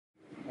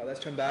Let's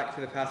turn back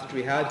to the passage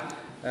we had,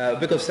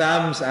 Book of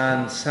Psalms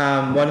and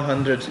Psalm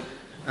 102.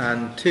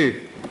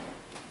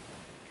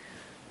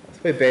 It's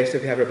probably best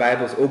if we have our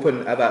Bibles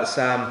open at that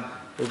psalm.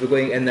 We'll be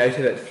going in and out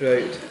of it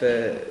throughout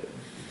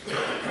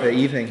the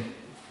evening.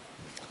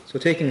 So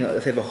taking,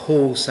 let's say, the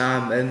whole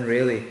psalm in,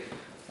 really.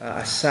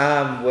 A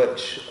psalm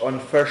which, on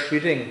first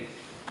reading,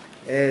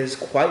 is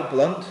quite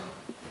blunt.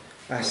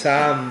 A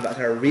psalm that's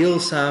a real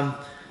psalm.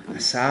 A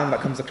psalm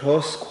that comes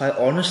across quite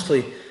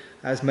honestly,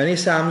 as many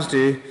psalms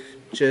do,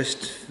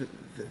 just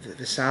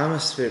the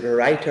psalmist, the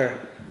writer,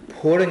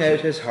 pouring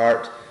out his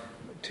heart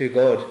to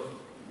God.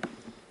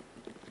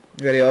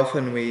 Very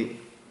often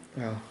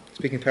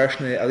speaking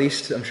personally, at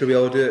least I'm sure we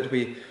all do it,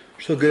 we're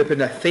so good at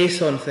putting a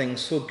face on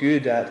things, so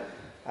good at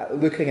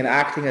looking and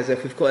acting as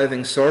if we've got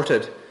everything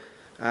sorted,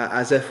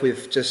 as if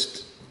we've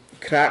just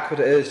cracked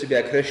what it is to be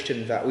a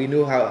Christian, that we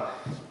know how.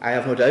 I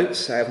have no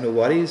doubts, I have no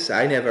worries,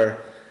 I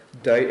never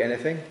doubt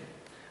anything,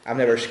 I'm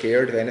never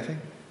scared of anything,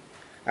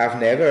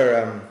 I've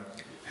never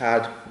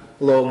had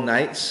long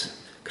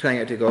nights crying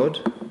out to God.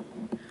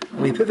 And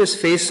we put this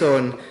face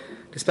on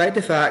despite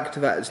the fact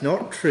that it's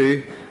not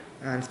true,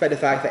 and despite the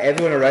fact that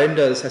everyone around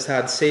us has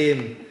had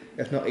same,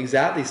 if not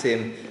exactly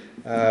same,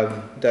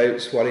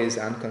 doubts, worries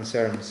and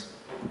concerns.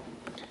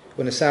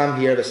 When the psalm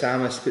here, the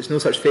psalmist puts no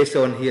such face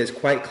on. He is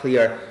quite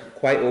clear,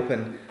 quite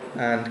open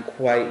and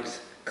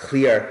quite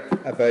clear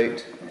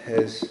about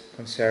his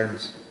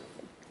concerns.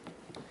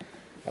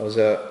 I was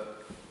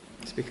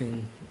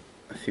speaking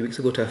a few weeks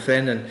ago to a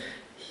friend, and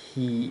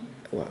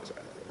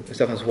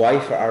himself and his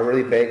wife are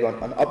really big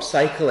on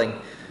upcycling.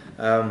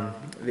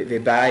 They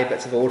buy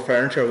bits of old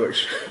furniture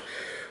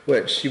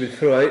which you would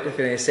throw out if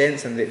in any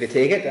sense, and they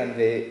take it and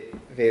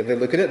they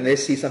look at it and they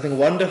see something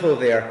wonderful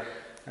there.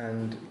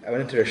 And I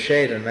went into their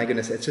shed, and my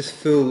goodness, it's just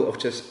full of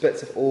just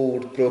bits of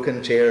old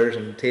broken chairs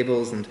and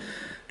tables and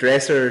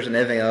dressers and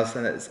everything else,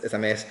 and it's a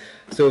mess.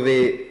 So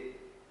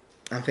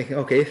I'm thinking,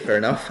 okay, fair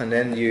enough. And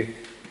then you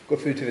go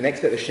through to the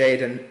next bit of the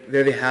shed, and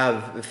there they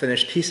have the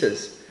finished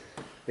pieces.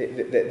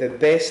 The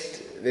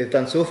best they've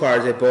done so far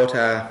is they bought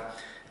a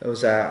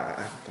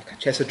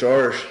chest of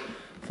drawers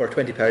for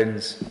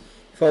 £20,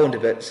 fallen to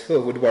bits,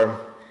 full of woodworm,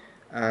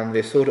 and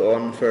they sold it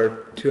on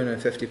for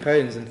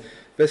 £250. And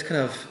this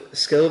kind of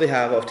skill they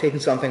have of taking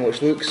something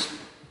which looks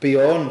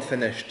beyond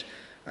finished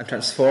and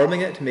transforming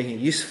it, making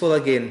it useful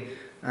again,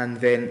 and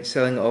then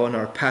selling it on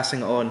or passing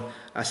it on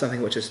as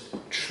something which is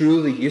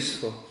truly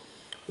useful,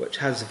 which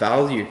has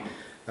value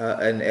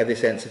in every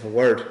sense of a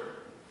word.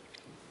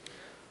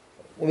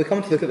 When we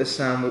come to look at this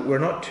psalm, we're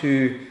not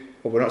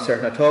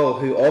certain at all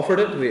who offered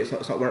it. We're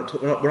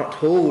not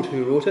told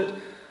who wrote it.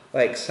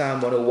 Like Psalm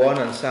 101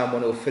 and Psalm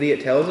 103,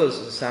 it tells us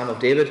it's a Psalm of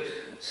David.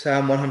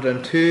 Psalm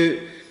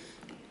 102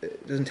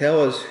 doesn't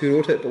tell us who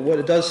wrote it, but what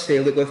it does say,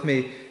 look with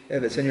me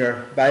if it's in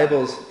your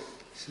Bibles,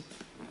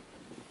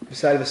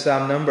 beside the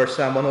psalm number,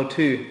 Psalm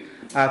 102,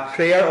 a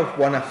prayer of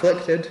one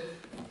afflicted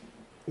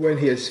when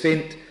he is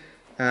faint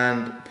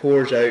and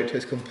pours out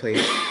his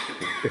complaint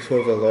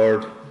before the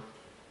Lord.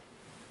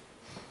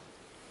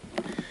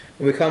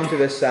 When we come to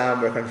this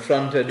psalm, we're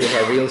confronted with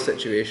a real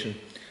situation.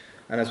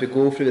 And as we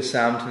go through the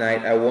psalm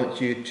tonight, I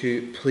want you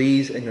to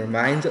please, in your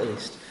minds at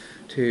least,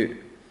 to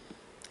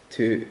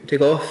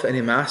take off any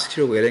masks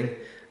you're wearing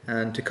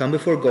and to come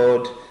before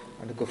God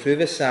and to go through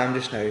this psalm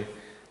just now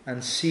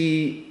and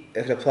see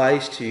if it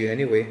applies to you in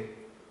any way.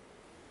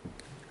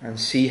 And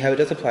see how it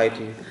does apply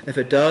to you. If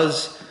it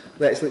does,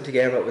 let's look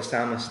together what the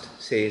psalmist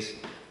says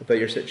about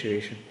your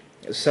situation.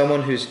 It's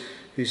someone who's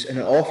in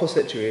an awful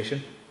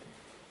situation.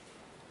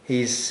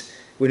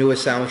 We know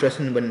his psalm was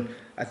written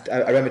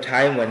around the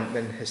time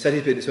when his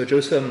city's been, so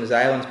Jerusalem and his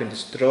island's been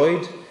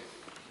destroyed.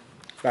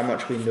 That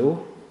much we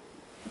know.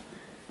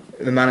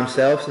 The man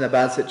himself's in a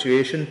bad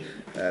situation,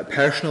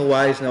 personal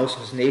wise, and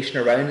also his nation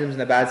around him is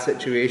in a bad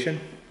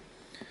situation.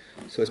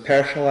 So his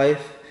personal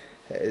life,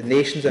 his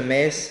nation's a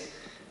mess.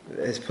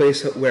 His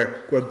place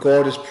where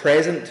God is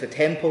present, the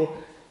temple,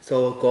 it's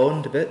all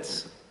gone to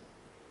bits.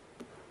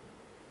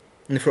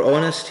 And if we're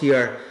honest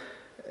here,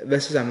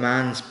 this is a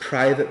man's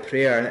private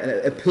prayer, and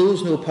it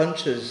pulls no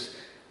punches,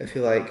 if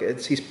you like.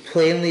 He's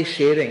plainly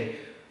sharing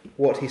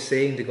what he's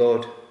saying to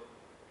God.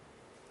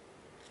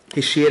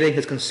 He's sharing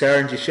his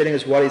concerns, he's sharing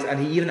his worries, and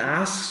he even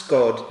asks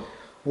God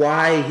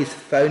why he's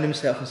found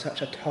himself in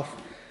such a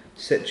tough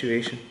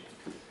situation.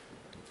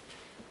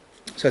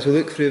 So as we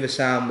look through the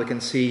psalm, we can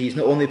see he's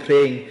not only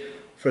praying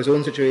for his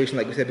own situation,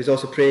 like we said, but he's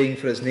also praying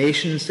for his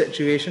nation's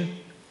situation.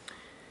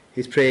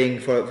 He's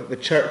praying for the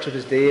church of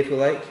his day, if you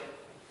like.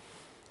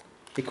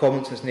 He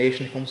comments on his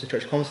nation, he comments on the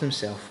church, he comments on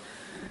himself.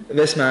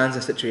 This man's in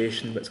a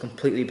situation that's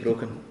completely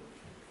broken.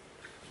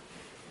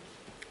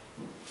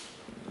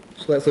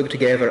 So let's look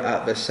together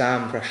at this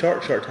psalm for a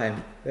short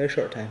time, very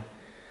short time,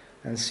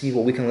 and see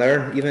what we can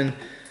learn, even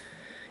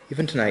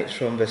tonight,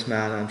 from this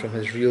man and from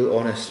his real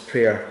honest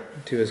prayer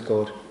to his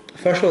God.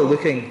 First of all,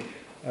 looking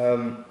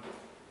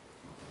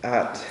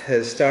at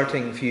his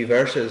starting few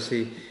verses,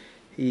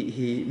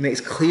 he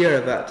makes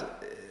clear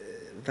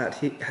that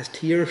he has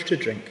tears to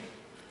drink.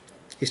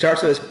 He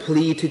starts with his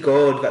plea to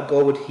God that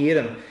God would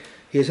hear him.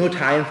 He has no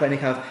time for any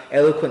kind of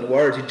eloquent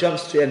words. He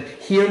jumps straight in.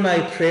 Hear my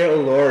prayer, O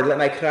Lord. Let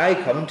my cry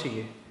come to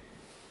you.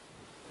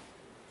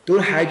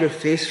 Don't hide your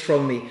face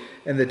from me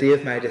in the day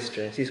of my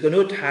distress. He's got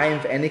no time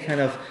for any kind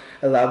of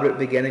elaborate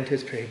beginning to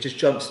his prayer. He just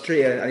jumps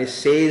straight in and he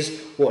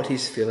says what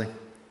he's feeling.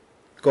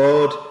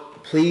 God,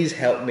 please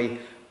help me.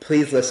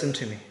 Please listen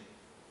to me.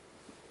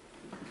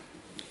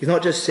 He's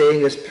not just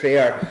saying this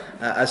prayer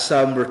as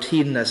some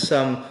routine, as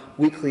some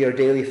weekly or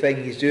daily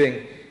thing he's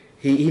doing.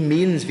 He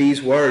means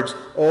these words.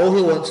 All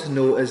he wants to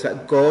know is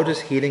that God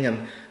is hearing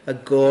him,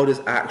 that God is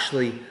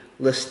actually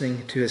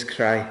listening to his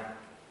cry.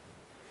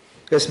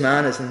 This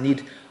man is in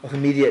need of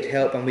immediate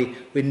help, and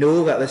we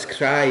know that this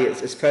cry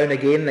is found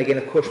again and again,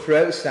 of course,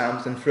 throughout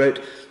Psalms and throughout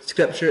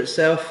Scripture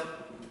itself.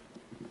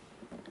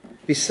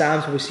 These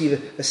Psalms, we see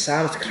the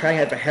psalmist crying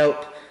out for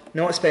help,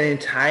 not spending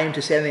time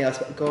to say anything else,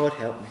 but God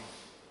help me.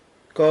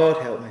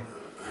 God help me.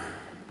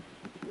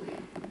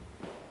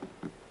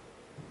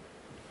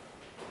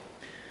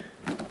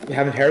 We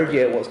haven't heard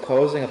yet what's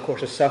causing, of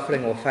course, the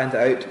suffering. We'll find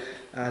out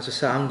as the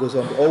psalm goes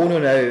on. But all we know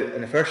now,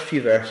 in the first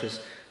few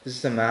verses, this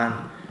is a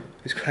man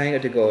who's crying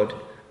out to God,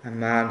 a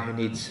man who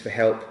needs the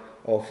help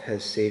of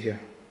his Saviour.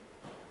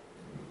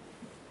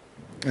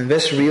 And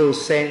this real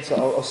sense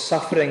of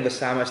suffering the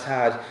psalmist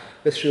had,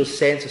 this real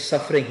sense of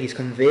suffering he's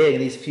conveying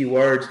in these few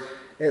words,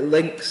 it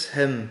links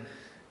him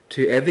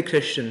to every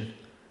Christian,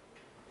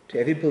 to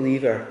every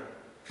believer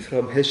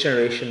from his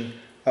generation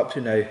up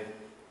to now.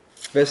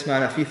 This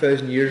man, a few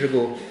thousand years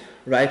ago,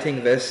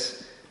 writing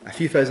this a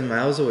few thousand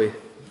miles away,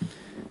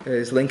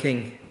 is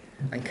linking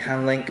and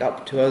can link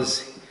up to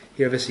us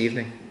here this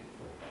evening.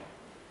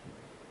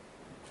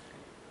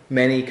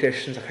 Many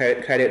Christians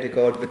have cried out to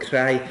God. The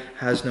cry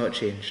has not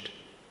changed.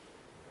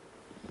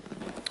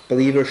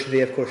 Believers today,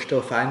 of course,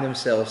 still find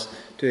themselves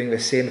doing the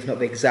same, if not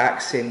the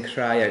exact same,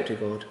 cry out to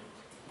God.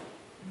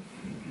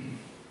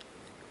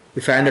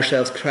 We find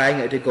ourselves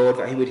crying out to God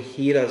that he would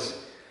hear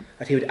us,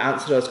 that he would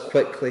answer us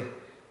quickly,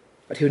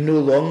 that he would no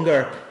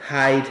longer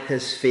hide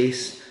his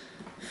face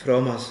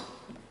from us.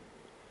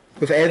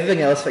 With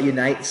everything else that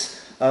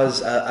unites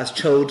us as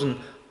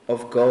children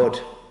of God,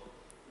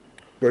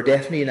 we're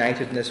definitely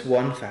united in this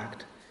one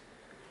fact,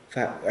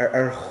 that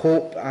our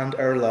hope and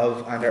our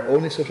love and our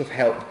only source of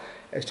help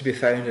is to be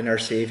found in our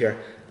Saviour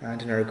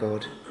and in our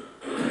God.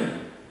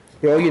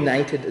 We're all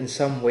united in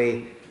some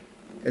way,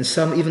 in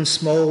some even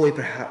small way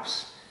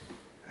perhaps.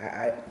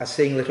 I was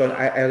saying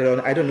earlier on,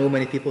 I don't know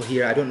many people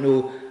here. I don't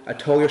know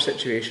at all your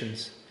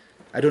situations.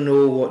 I don't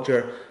know what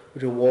your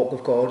walk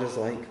with God is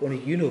like. Only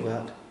you know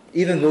that.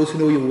 Even those who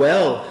know you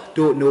well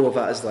don't know what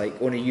that is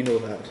like. Only you know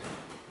that.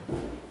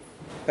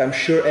 But I'm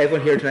sure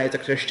everyone here tonight is a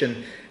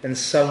Christian in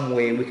some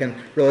way. We can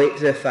relate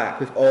to the fact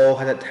we've all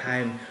had a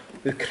time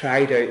we've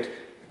cried out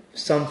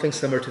something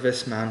similar to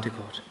this man to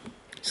God.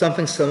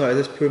 Something similar as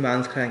this poor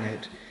man's crying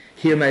out.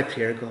 Hear my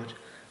prayer, God.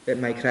 Let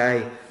my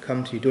cry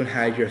come to you. Don't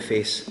hide your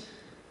face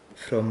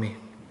from me.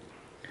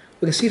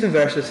 We can see from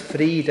verses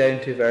 3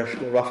 down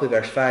to roughly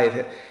verse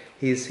 5,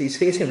 he's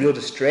facing real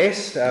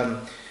distress.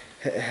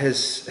 His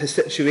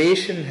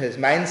situation, his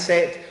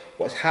mindset,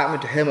 what's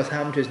happening to him, what's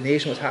happening to his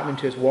nation, what's happening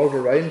to his world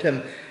around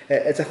him,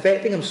 it's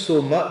affecting him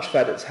so much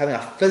that it's having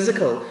a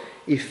physical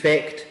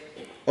effect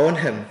on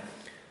him.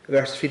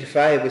 Verses 3 to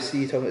 5, we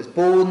see talking about his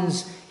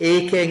bones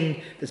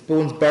aching, his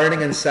bones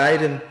burning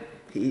inside him.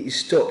 He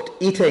stopped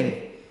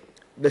eating.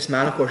 This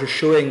man, of course, is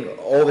showing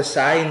all the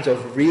signs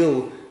of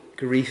real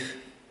grief,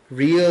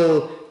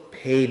 real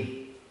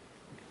pain.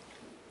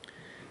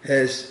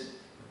 His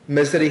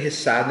misery, his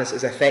sadness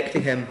is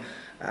affecting him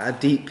at a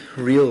deep,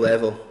 real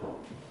level.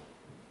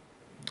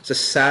 It's a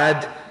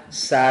sad,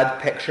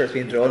 sad picture that's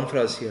being drawn for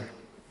us here.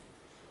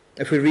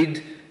 If we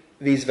read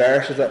these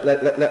verses,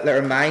 let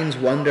our minds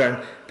wander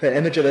and put an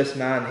image of this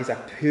man. He's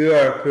a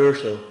poor, poor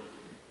soul.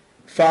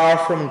 Far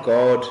from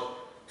God,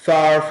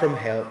 far from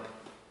help.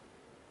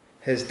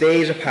 His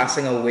days are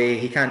passing away.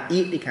 He can't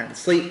eat, he can't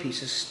sleep.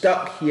 He's just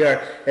stuck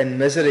here in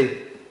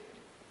misery.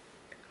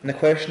 And the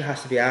question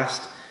has to be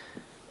asked,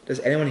 does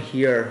anyone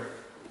here,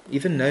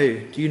 even now,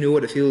 do you know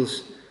what it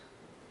feels?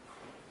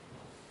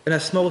 In a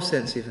small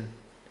sense even.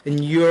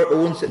 In your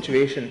own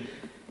situation,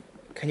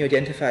 can you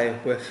identify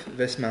with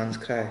this man's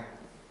cry?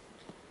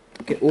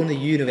 Can only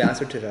you know the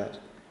answer to that.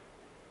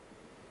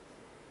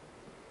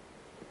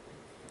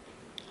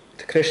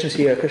 To Christians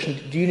here, Christian,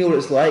 do you know what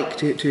it's like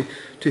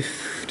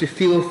to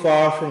feel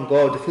far from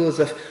God, to feel as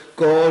if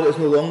God is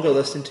no longer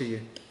listening to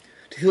you,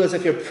 to feel as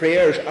if your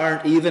prayers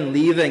aren't even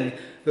leaving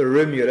the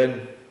room you're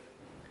in,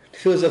 to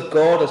feel as if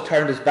God has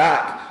turned his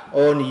back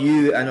on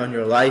you and on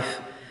your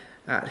life,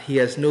 that he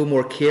has no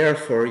more care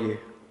for you?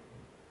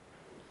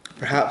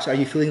 Perhaps are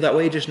you feeling that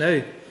way just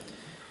now?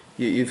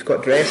 You've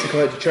got dressed and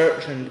come out to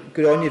church, and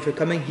good on you for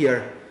coming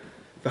here.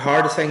 The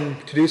hardest thing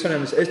to do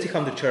sometimes is to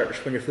come to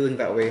church when you're feeling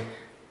that way.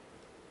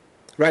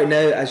 Right now,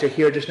 as you're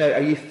here just now,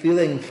 are you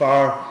feeling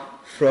far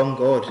from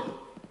God?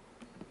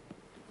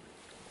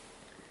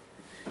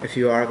 If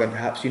you are, then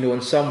perhaps you know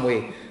in some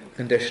way the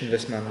condition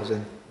this man was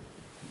in.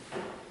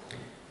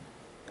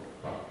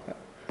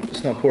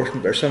 It's not important,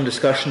 but there's some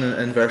discussion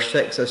in verse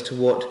 6 as to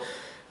what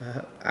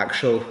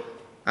actual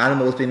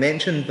animals being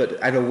mentioned,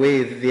 but either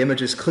way, the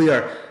image is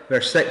clear.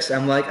 Verse 6,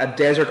 I'm like a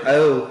desert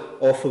owl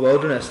of the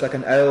wilderness, like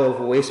an owl of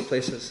waste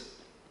places.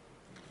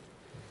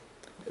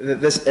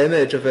 This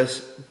image of this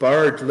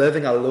bird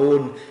living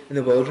alone in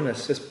the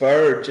wilderness, this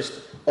bird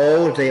just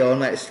all day, all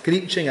night,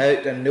 screeching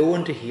out and no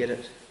one to hear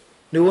it,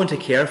 no one to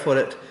care for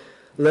it,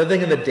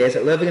 living in the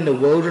desert, living in the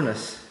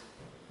wilderness,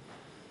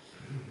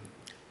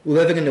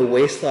 living in the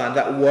wasteland.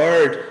 That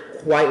word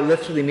quite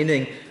literally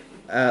meaning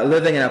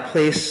living in a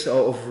place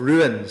of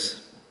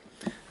ruins.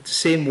 It's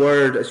the same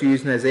word that's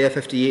used in Isaiah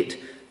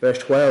 58 verse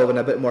 12 in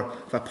a bit more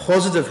of a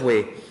positive way.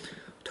 It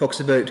talks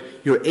about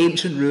your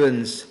ancient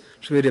ruins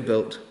shall be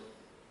rebuilt.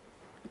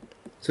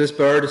 So this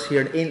bird is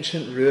here in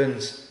ancient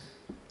ruins,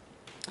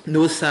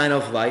 no sign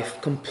of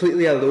life,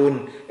 completely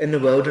alone in the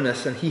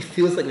wilderness, and he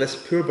feels like this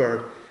poor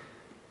bird,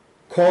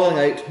 calling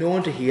out, no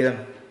one to hear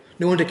him,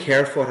 no one to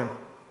care for him.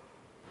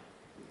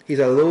 He's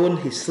alone,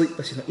 he's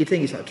sleepless, he's not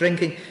eating, he's not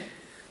drinking,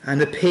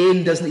 and the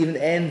pain doesn't even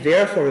end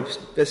there for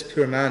this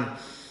poor man.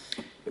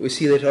 We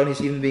see later on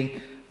he's even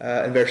being,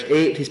 in verse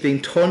 8, he's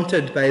being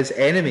taunted by his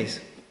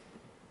enemies.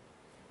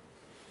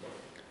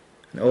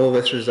 And all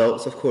this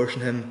results, of course,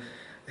 in him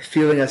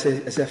feeling as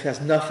if he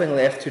has nothing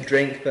left to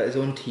drink but his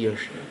own tears.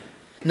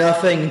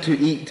 Nothing to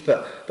eat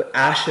but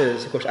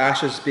ashes. Of course,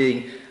 ashes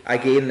being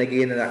again and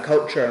again in that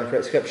culture and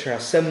throughout Scripture a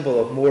symbol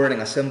of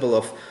mourning, a symbol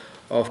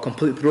of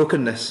complete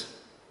brokenness.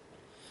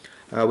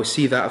 We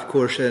see that, of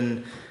course,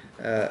 in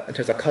terms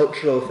of a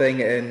cultural thing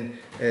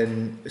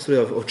in the story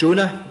of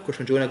Jonah. Of course,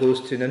 when Jonah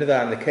goes to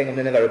Nineveh and the king of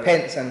Nineveh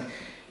repents and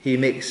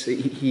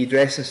he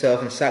dresses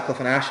himself in sackcloth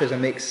and ashes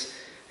and makes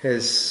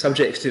his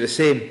subjects do the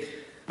same.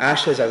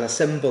 Ashes as a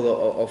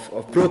symbol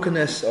of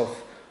brokenness,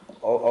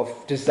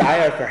 of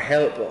desire for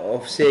help,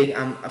 of saying,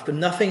 I've got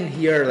nothing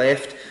here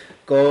left,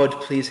 God,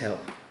 please help.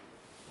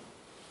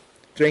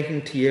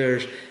 Drinking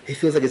tears, he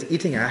feels like he's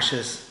eating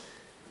ashes.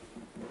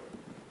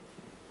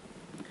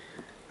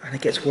 And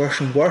it gets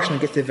worse and worse, and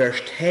it gets to verse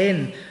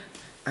 10,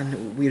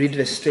 and we read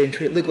this strange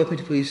trait. Look with me,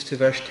 please, to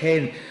verse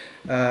 10.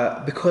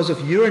 Because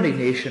of your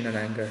indignation and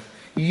anger,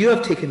 you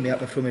have taken me up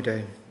and thrown me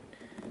down.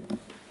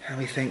 And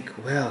we think,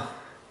 well,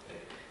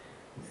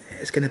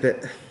 it's getting a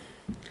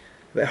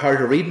bit hard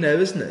to read now,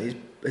 isn't it?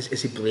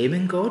 Is he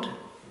blaming God?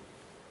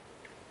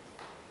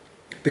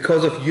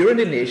 Because of your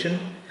indignation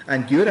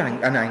and your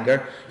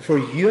anger, for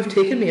you have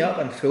taken me up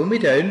and thrown me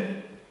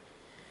down.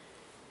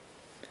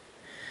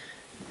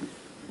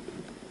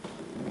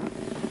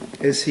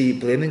 Is he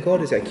blaming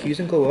God? Is he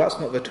accusing God? Well, that's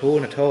not the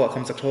tone at all that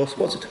comes across.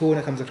 What's the tone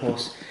that comes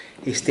across?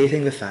 He's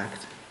stating the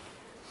fact.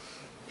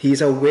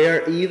 He's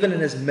aware, even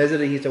in his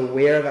misery, he's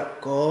aware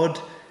that God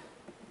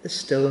is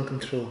still in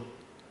control.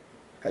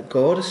 That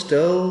God is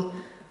still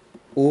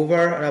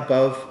over and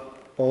above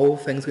all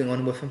things going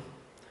on with him.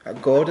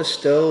 That God is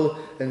still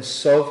in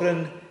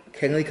sovereign,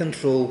 kingly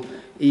control,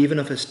 even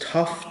of his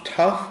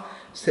tough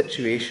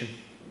situation.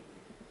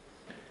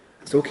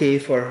 It's okay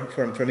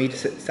for me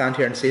to stand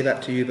here and say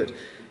that to you, but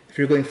if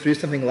you're going through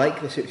something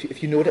like this,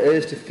 if you know what it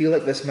is to feel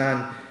like this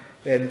man,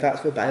 then that's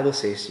what the Bible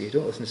says to you.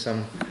 Don't listen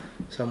to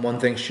some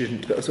one-thing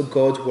student, but that's what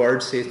God's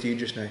word says to you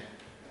just now.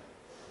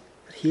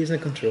 That he is in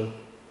control.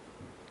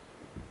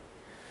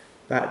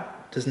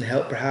 That doesn't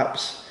help,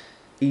 perhaps,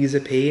 ease the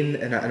pain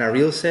in a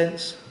real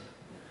sense.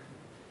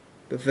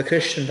 But for the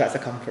Christian, that's a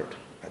comfort.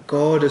 That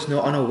God is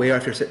not unaware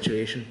of your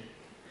situation.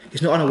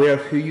 He's not unaware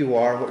of who you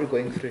are, what you're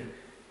going through.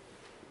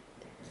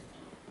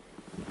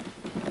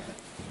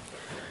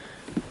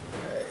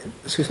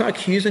 So he's not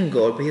accusing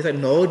God, but he's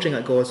acknowledging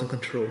that God is in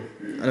control.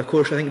 And of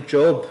course, I think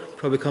Job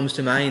probably comes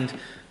to mind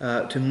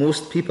to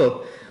most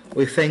people.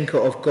 We think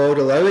of God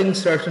allowing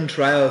certain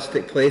trials to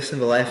take place in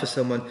the life of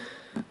someone.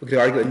 We could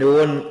argue that no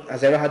one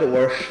has ever had it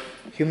worse,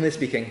 humanly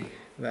speaking,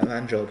 than that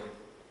man Job.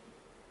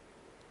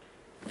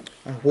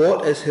 And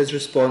what is his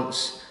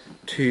response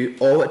to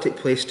all that took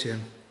place to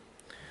him?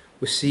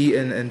 We see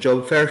in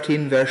Job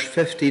 13, verse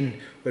 15,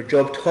 where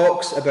Job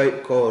talks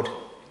about God.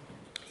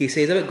 He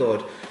says about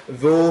God,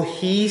 though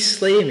he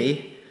slay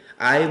me,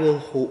 I will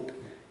hope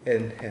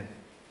in him.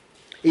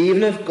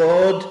 Even if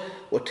God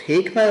will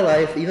take my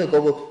life, even if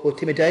God will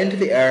take me down to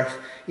the earth,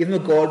 even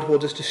if God will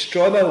just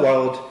destroy my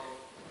world,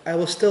 I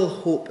will still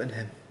hope in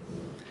him.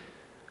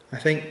 I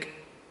think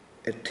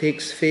it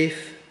takes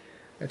faith,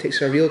 it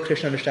takes a real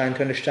Christian understanding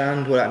to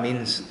understand what that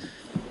means.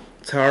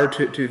 It's hard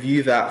to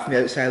view that from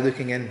the outside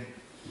looking in.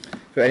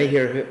 For any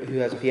here who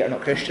as of yet are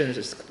not Christians,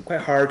 it's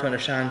quite hard to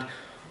understand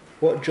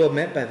what Job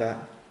meant by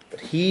that. But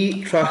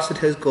he trusted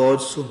his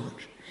God so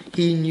much.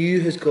 He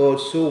knew his God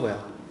so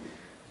well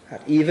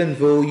that even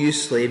though you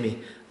slay me,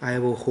 I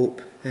will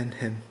hope in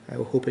him. I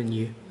will hope in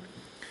you.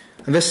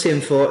 And this same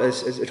thought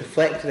is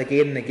reflected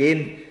again and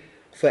again,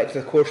 reflected,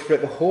 of course,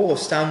 throughout the whole of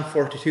Psalm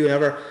 42,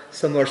 another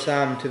similar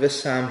psalm to this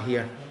psalm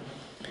here.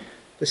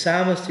 The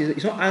psalmist,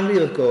 he's not angry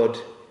with God.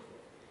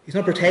 He's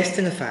not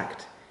protesting the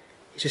fact.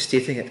 He's just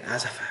stating it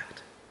as a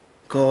fact.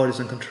 God is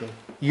in control.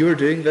 You are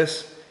doing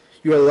this.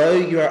 You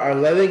are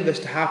allowing this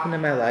to happen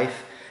in my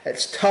life.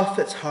 It's tough,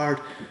 it's hard,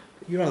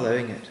 but you're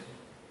allowing it.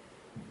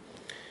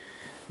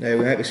 Now,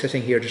 we might be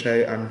sitting here just now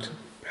and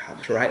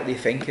perhaps rightly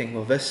thinking,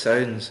 well, this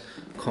sounds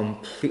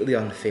completely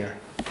unfair.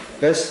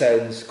 This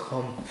sounds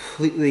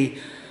completely,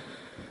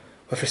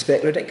 with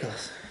respect,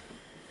 ridiculous.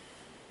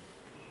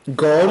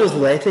 God is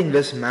letting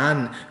this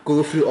man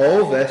go through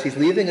all this. He's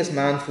leaving this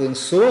man feeling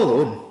so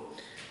alone.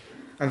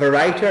 And the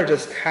writer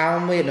just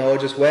calmly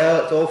acknowledges,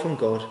 well, it's all from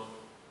God.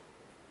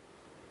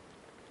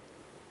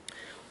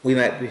 We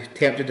might be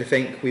tempted to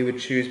think we would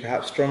choose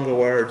perhaps stronger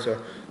words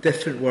or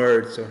different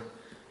words.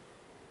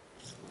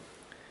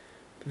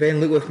 But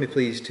then look with me,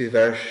 please, to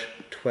verse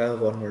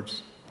 12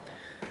 onwards.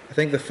 I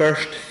think the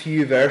first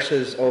few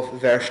verses of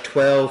verse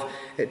 12,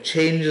 it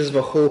changes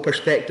the whole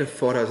perspective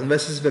for us. And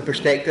this is the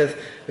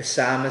perspective the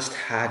psalmist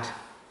had.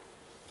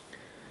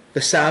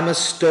 The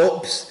psalmist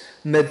stops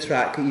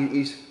mid-track.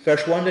 He's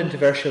verse 1 into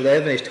verse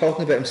 11. He's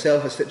talking about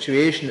himself, his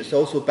situation. It's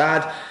also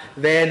bad.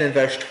 Then in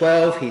verse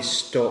 12, he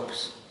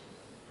stops.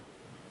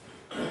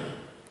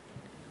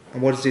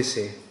 And what does he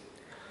say?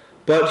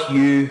 But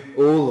you,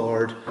 O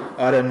Lord,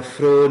 are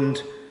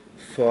enthroned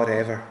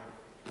forever.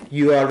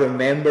 You are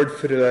remembered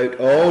throughout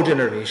all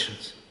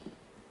generations.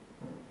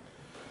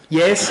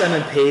 Yes, I'm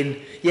in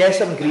pain.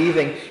 Yes, I'm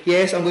grieving.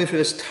 Yes, I'm going through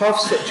this tough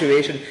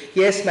situation.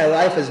 Yes, my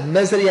life is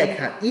misery. I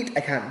can't eat.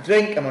 I can't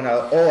drink. I'm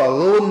all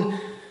alone.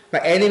 My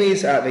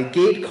enemies are at the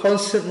gate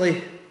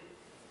constantly.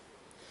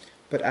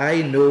 But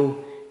I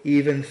know,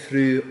 even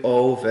through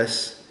all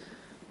this,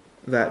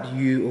 that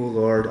you, O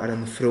Lord, are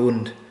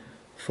enthroned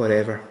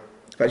forever.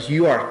 That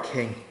you are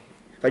King.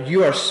 That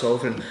you are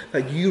sovereign.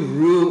 That you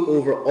rule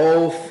over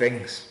all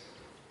things.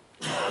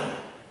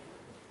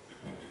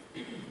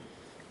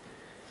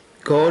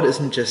 God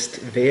isn't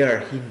just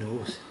there, he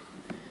knows.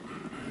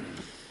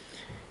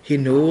 He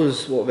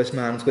knows what this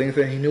man's going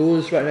through. He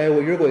knows right now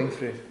what you're going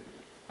through.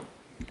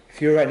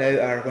 If you right now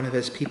are one of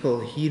his people,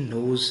 he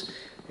knows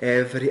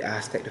every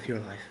aspect of your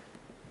life.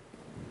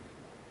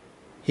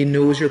 He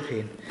knows your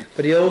pain,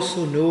 but he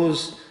also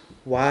knows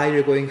why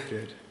you're going through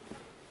it.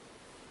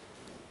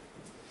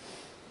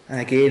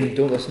 And again,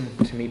 don't listen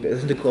to me, but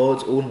listen to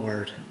God's own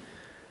word.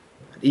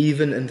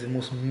 Even in the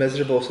most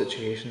miserable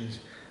situations,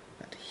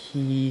 that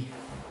he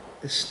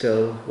is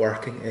still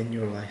working in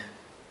your life.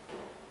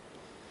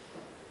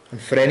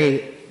 And for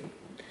any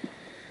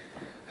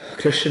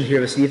Christian here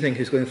this evening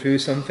who's going through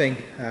something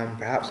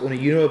perhaps only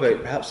you know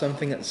about, perhaps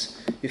something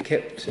that's you've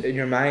kept in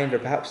your mind, or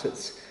perhaps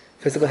it's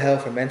physical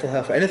health or mental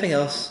health or anything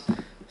else,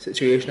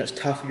 situation that's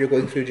tough you're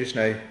going through just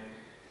now.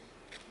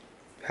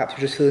 Perhaps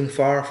you're just feeling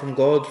far from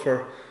God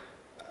for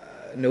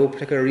no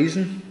particular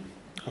reason,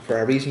 or for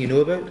a reason you know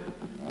about.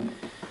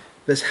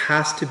 This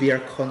has to be our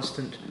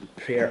constant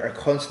prayer, our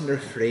constant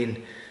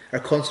refrain, our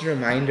constant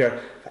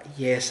reminder that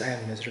yes, I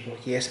am miserable,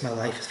 yes, my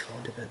life is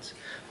fallen to bits,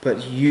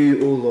 but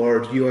you, O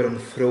Lord, you are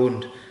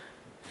enthroned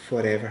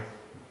forever.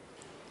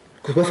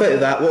 Because without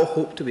that, what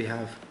hope do we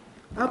have?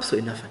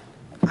 Absolutely nothing.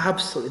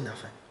 Absolutely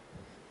nothing.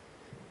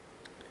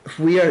 If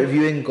we are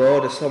viewing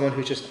God as someone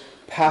who's just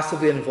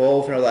passively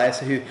involved in our lives,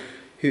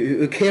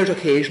 who cares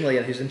occasionally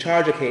and who's in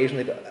charge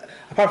occasionally, but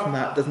apart from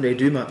that doesn't really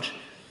do much,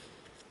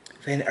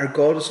 then our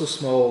God is so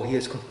small, he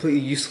is completely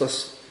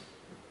useless.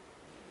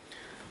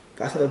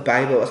 That's not the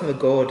Bible, that's not the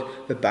God,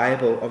 the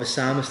Bible, or the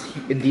psalmist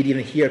indeed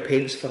even here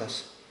paints for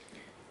us.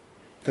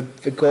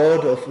 The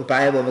God of the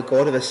Bible and the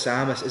God of the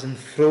psalmist is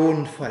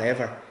enthroned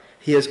forever.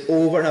 He is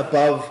over and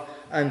above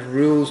and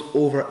rules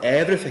over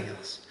everything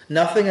else.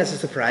 Nothing is a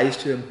surprise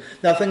to him.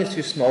 Nothing is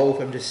too small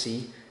for him to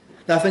see.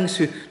 Nothing's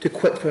too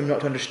quick for him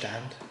not to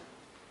understand.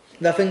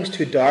 Nothing's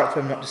too dark for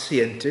him not to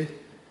see into.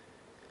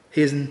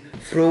 He is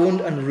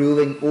enthroned and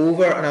ruling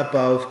over and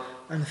above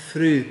and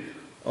through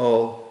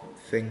all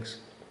things.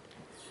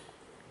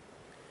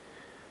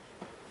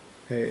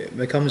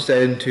 When it comes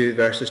down to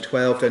verses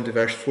 12 down to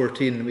verse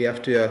 14, we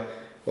have to,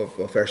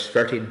 verse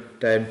 13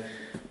 down,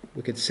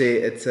 we could say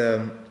it's,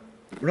 we're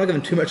not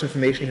given too much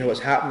information here what's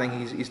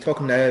happening. He's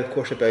talking now, of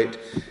course, about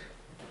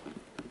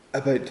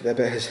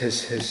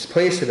his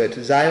place, about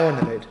Zion,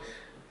 about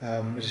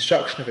the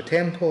destruction of a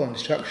temple and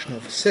destruction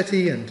of a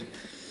city, and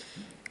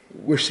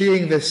we're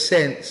seeing this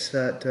sense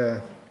that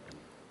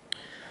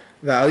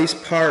at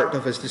least part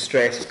of his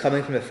distress is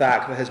coming from the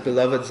fact that his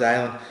beloved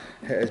Zion,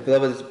 his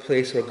beloved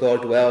place where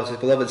God dwells, his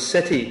beloved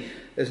city,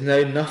 is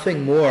now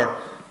nothing more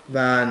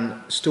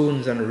than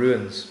stones and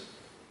ruins.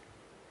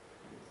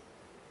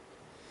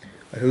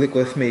 If you look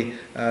with me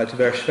to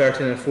verse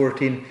 13 and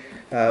 14,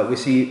 we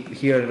see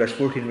here in verse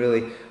 14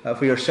 really,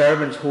 for your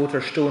servants hold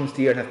her stones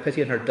dear and have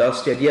pity on her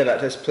dust. The idea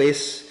that this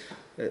place,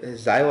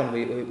 Zion,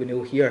 we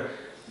know here,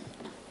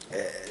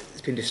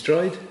 it's been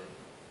destroyed.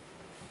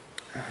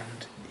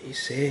 And he's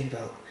saying,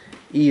 well,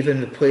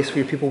 even the place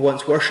where people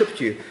once worshipped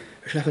you,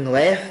 there's nothing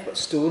left but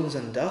stones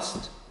and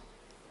dust.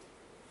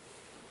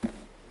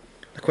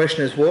 The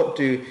question is, what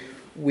do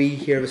we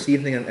here this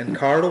evening in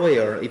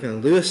Carloway, or even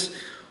in Lewis,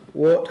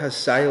 what has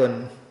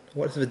Zion,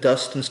 what has the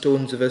dust and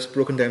stones of this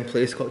broken down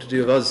place got to do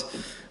with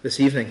us this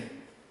evening?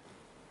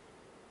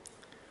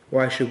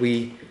 Why should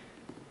we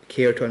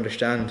care to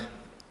understand?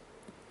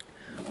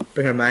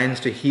 Bring our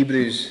minds to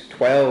Hebrews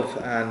 12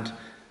 and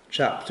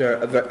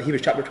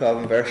Hebrews chapter 12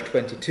 and verse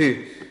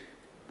 22.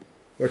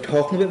 We're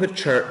talking about the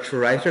church. The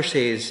writer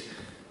says,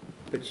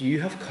 "But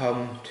you have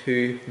come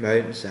to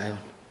Mount Zion,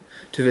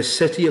 to the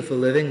city of the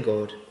living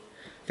God,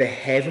 the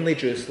heavenly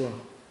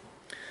Jerusalem,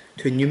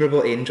 to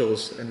innumerable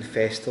angels in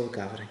festal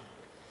gathering."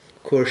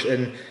 Of course,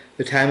 in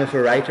the time of the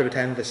writer, the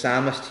time of the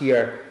psalmist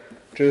here,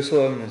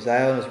 Jerusalem and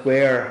Zion is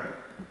where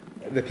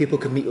the people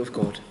could meet with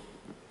God.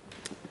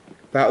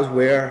 That was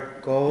where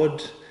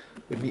God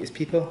would meet his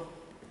people,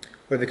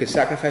 where they could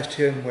sacrifice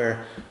to him,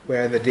 where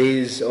in the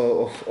days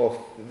of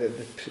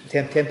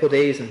the temple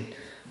days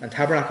and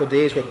tabernacle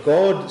days, where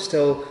God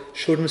still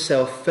showed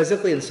himself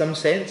physically in some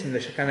sense in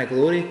the Shekinah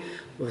glory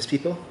of his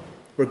people,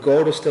 where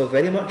God was still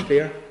very much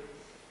there,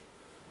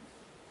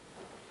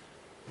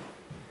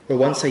 where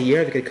once a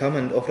year they could come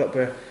and offer up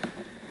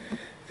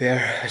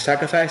their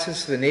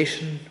sacrifices to the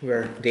nation,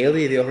 where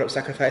daily they offer up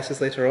sacrifices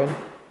later on.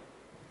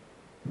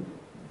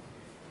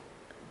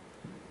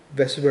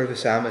 This is where the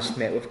psalmist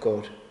met with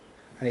God.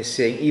 And he's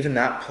saying, even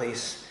that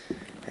place,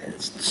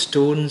 it's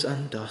stones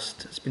and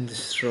dust. It's been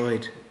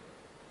destroyed.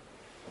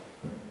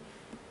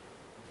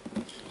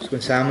 So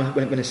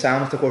when the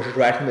psalmist, of course, is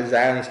writing about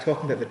Zion, he's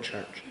talking about the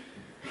church.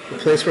 The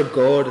place where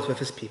God is with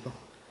his people.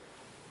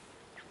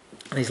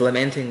 And he's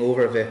lamenting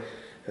over the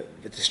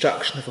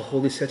destruction of the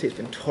holy city. It's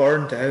been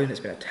torn down. It's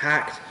been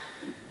attacked.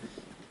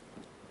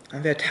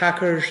 And the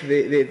attackers,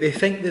 they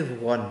think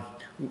they've won.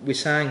 We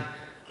sang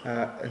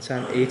in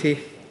Psalm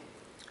 80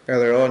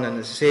 earlier on, and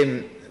it's the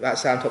same. That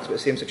psalm talks about the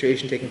same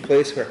situation taking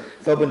place where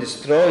it's all been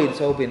destroyed,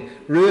 it's all been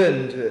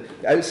ruined, the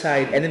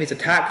outside enemies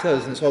attacked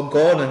us and it's all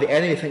gone, and the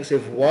enemy thinks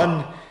they've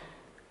won,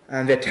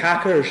 and the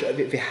attackers,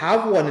 they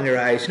have won in their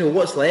eyes. You know,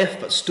 what's left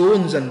but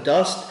stones and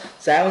dust?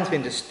 Zion's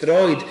been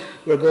destroyed,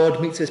 where God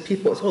meets his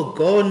people. It's all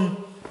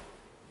gone.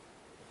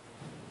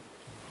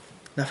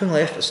 Nothing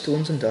left but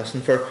stones and dust.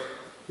 And we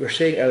were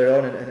saying earlier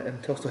on in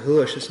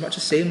Tostahulish, it's much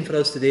the same for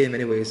us today in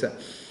many ways. That,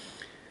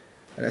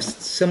 in a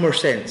similar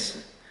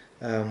sense,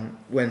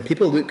 when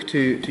people look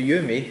to you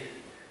and me,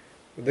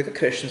 we look at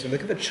Christians, we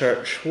look at the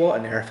church, what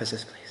on earth is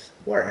this place?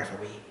 What on earth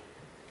are we?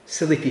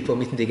 Silly people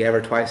meeting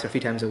together twice or 3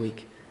 times a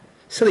week.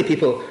 Silly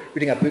people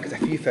reading a book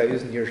that's a few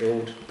thousand years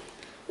old.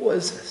 What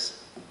is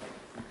this?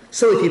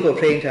 Silly people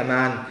praying to a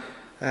man,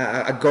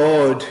 a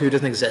God who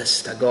doesn't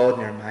exist, a God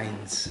in their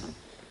minds.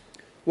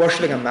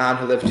 Worshipping a man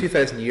who lived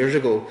 2,000 years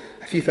ago,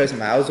 a few thousand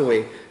miles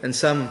away, in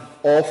some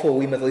awful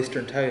wee Middle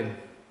Eastern town.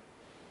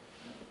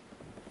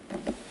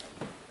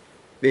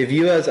 They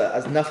view us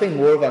as nothing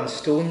more than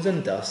stones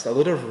and dust, a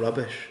load of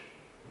rubbish.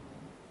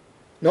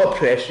 Not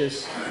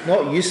precious,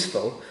 not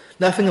useful,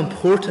 nothing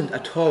important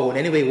at all in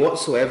any way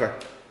whatsoever.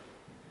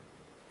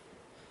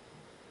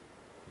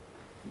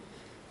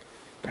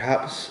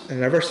 Perhaps, in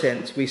another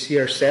sense, we see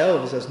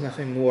ourselves as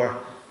nothing more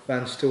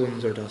than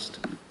stones or dust.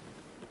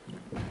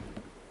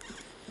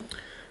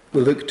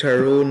 We look to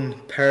our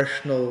own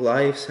personal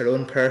lives, our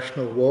own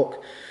personal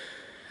walk,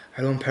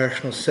 our own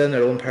personal sin,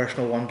 our own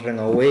personal wandering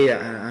away,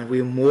 and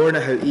we mourn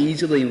at how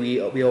easily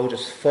we all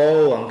just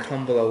fall and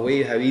crumble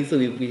away, how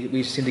easily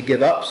we seem to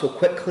give up so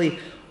quickly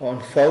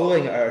on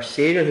following our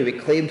Saviour who we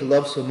claim to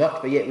love so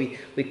much, but yet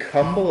we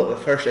crumble at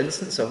the first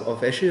instance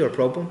of issue or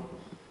problem.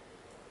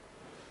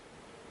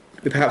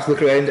 We perhaps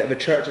look around at the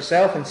church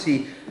itself and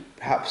see,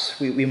 perhaps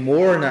we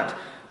mourn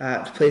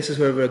at places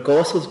where the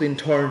gospel's been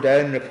torn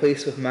down and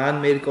replaced with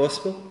man-made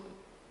gospel.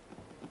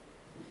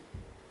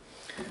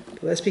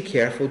 But let's be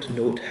careful to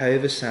note how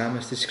the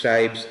psalmist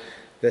describes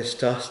this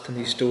dust and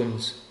these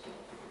stones.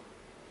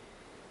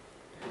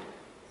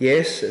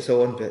 Yes, it's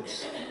all in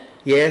bits.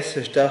 Yes,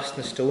 there's dust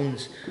and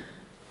stones,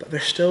 but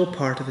they're still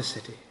part of the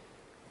city,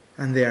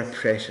 and they are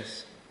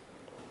precious.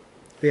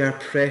 They are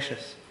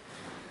precious.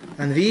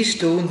 And these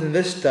stones and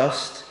this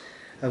dust,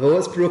 although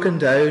it's broken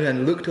down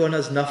and looked on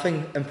as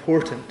nothing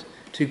important,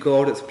 to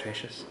God it's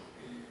precious.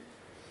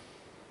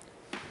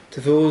 To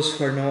those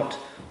who are not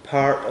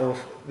part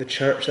of the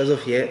church as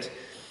of yet,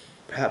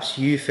 perhaps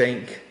you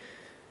think,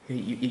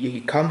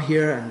 you come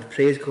here and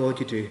praise God,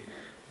 you do,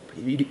 but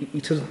you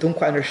don't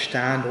quite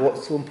understand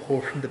what's so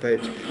important about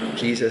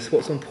Jesus,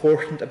 what's so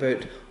important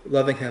about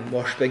loving him,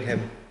 worshipping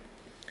him.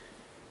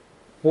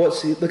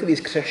 Look at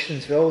these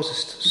Christians, they're all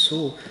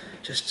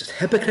just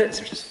hypocrites,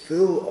 they're just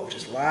full of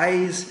just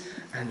lies,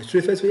 and the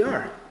truth is we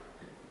are.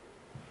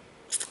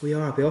 We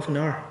often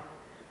are.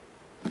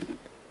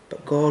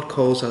 But God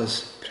calls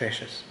us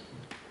precious.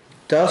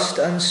 Dust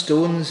and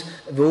stones,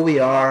 though we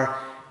are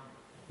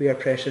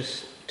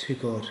precious to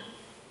God.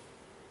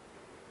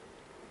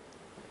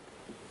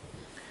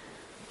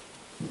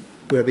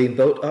 We are being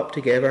built up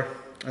together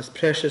as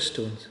precious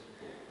stones.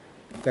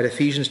 We've got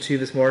Ephesians 2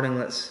 this morning.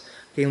 Let's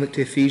again look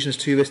to Ephesians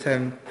 2 this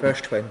time, verse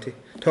 20.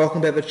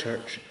 Talking about the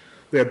church.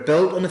 We are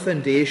built on the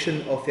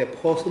foundation of the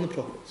apostles and the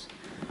prophets,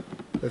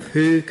 of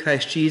who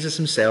Christ Jesus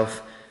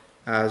himself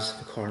as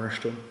the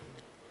cornerstone.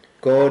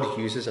 God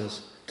uses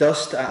us,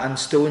 dust and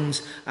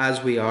stones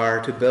as we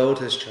are, to build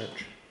his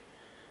church.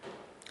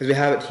 As we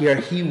have it here,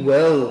 he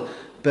will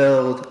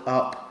build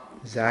up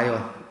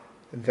Zion.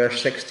 In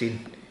verse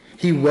 16,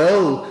 he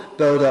will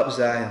build up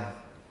Zion.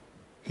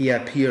 he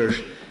appears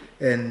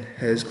in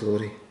his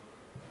glory.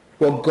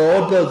 What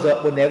God builds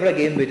up will never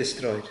again be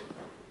destroyed.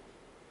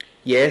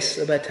 Yes,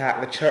 it will be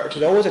attacked. The church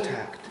is always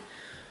attacked,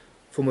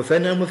 from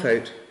within and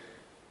without.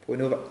 But we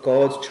know that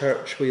God's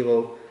church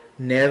will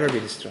never be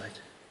destroyed.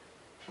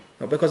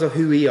 Not because of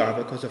who we are,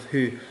 but because of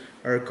who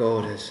our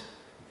God is.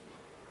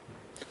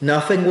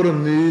 Nothing will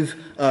remove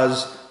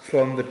us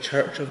from the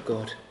church of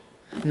God.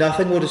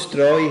 Nothing will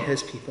destroy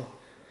his people.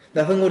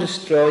 Nothing will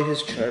destroy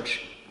his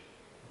church.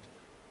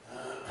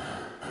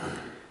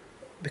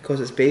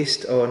 Because it's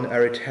based on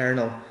our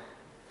eternal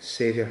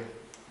Saviour.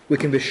 We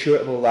can be sure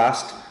it will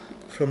last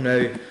from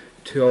now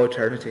to all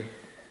eternity.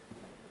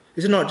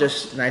 These are not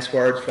just nice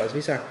words for us.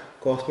 These are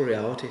gospel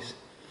realities.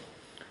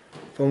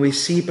 When we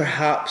see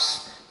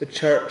perhaps the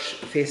church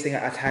facing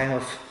a time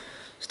of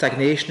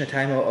stagnation, a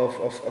time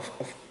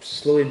of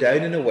slowing down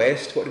in the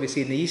West, what do we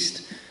see in the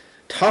East?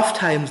 Tough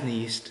times in the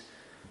East.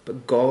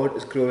 But God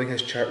is growing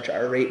his church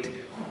at a rate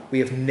we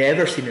have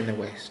never seen in the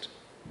West.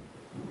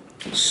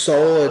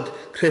 Solid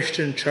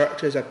Christian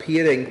churches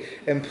appearing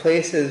in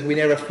places we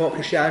never thought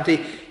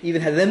Christianity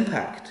even had an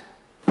impact.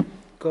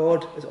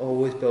 God is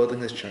always building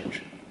his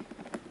church.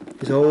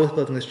 He's always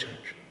building his church.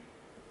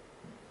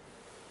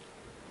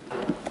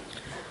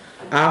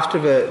 After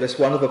this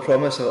wonderful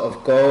promise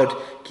of God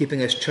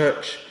keeping his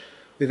church,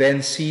 we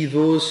then see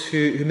those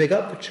who make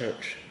up the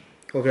church.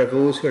 Over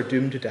those who are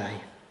doomed to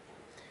die.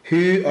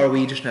 Who are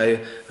we just now? We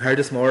heard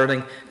this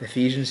morning in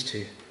Ephesians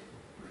 2.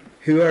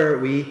 Who are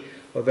we?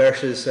 Well,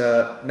 verses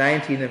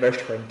 19 and verse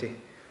 20.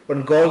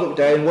 When God looked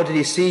down, what did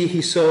he see?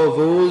 He saw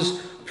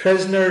those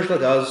prisoners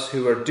like us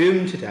who were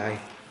doomed to die.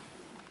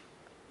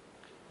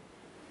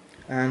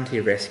 And he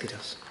rescued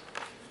us.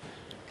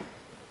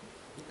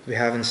 We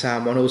have in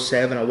Psalm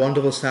 107 a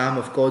wonderful psalm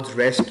of God's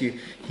rescue.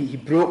 He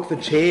broke the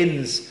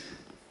chains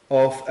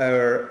of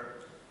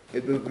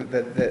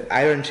the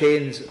iron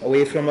chains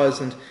away from us,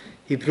 and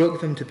he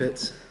broke them to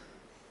bits.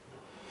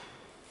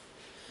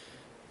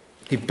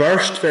 He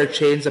burst their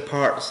chains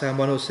apart, Psalm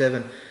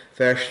 107,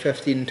 verse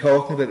 15,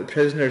 talking about the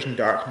prisoners in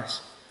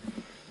darkness.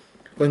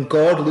 When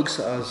God looks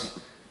at us,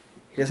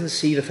 he doesn't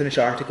see the finished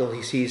article,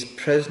 he sees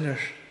prisoners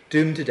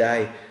doomed to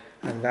die,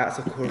 and that's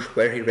of course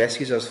where he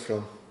rescues us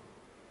from.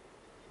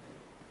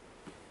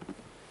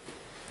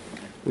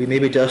 We may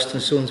be dust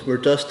and stones, we're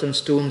dust and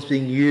stones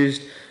being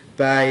used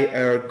by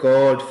our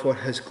God for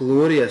his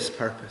glorious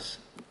purpose.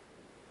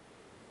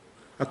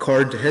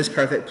 According to his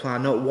perfect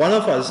plan, not one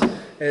of us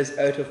is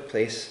out of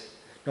place,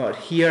 not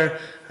here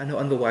and not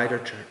in the wider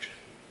church.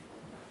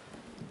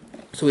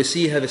 So we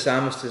see how the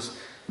psalmist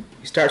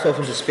he starts off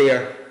in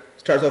despair,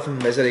 starts off in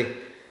misery,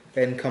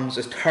 then comes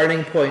this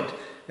turning point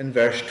in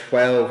verse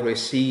 12 where we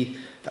see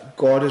that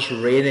God is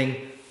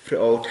reigning through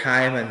all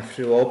time and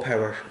through all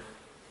power.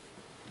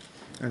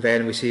 And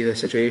then we see the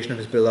situation of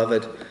his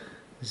beloved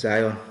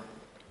Zion.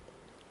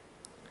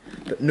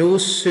 But no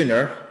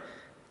sooner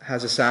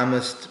has the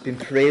psalmist been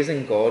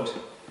praising God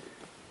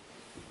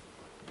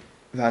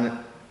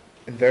than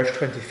in verse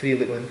 23,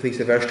 look with me please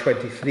to verse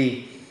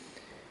 23.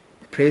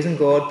 Praising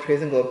God,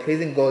 praising God,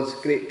 praising God's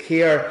great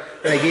care.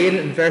 And again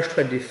in verse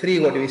 23,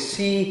 what do we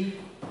see?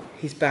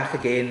 He's back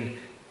again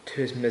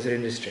to his misery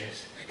and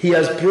distress. He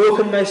has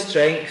broken my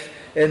strength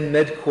in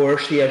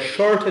mid-course. He has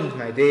shortened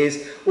my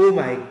days. Oh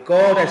my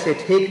God, I say,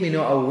 take me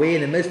not away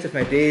in the midst of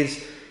my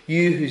days,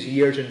 you whose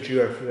years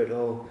endure throughout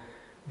all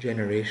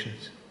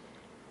generations.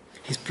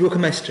 He's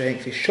broken my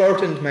strength. He's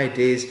shortened my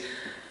days.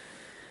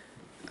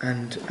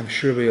 And I'm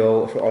sure we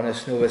all, if we're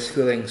honest, know this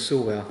feeling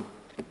so well.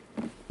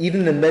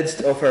 Even in the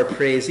midst of our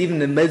praise, even in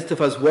the midst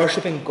of us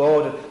worshipping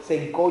God and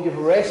saying, God, you've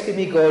rescued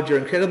me, God, you're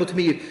incredible to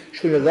me, you've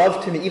shown your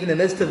love to me, even in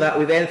the midst of that,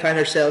 we then find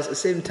ourselves at the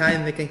same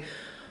time thinking,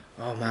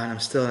 oh man, I'm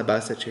still in a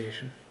bad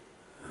situation.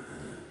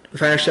 We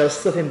find ourselves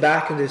slipping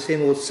back into the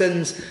same old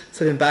sins,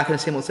 slipping back into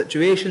the same old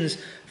situations,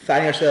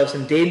 finding ourselves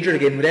in danger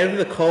again, whatever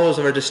the cause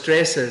of our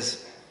distress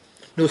is.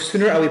 No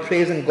sooner are we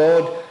praising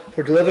God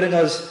for delivering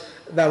us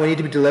than we need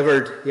to be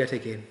delivered yet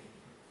again.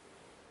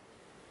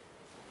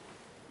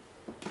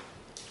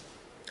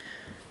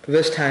 But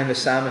this time the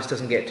psalmist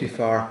doesn't get too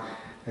far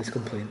in his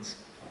complaints.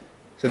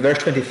 So in verse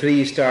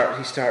 23 he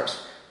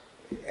starts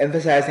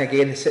emphasising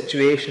again his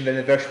situation. Then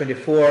in verse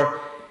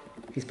 24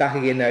 he's back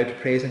again now to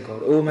praising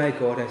God. Oh my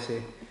God, I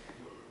say.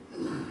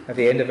 At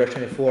the end of verse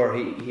 24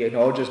 he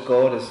acknowledges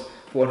God as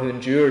one who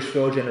endures for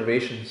all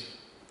generations.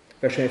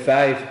 Verse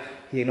 25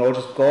 he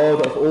acknowledges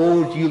God, of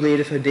old you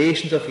laid the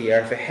foundations of the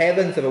earth, the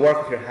heavens are the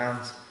work of your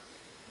hands.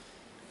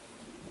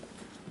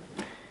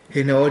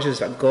 He acknowledges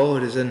that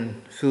God is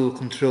in full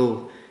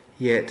control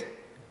yet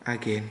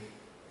again.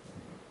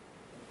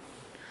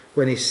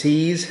 When he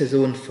sees his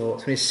own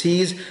thoughts, when he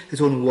sees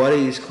his own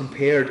worries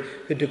compared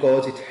to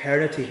God's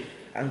eternity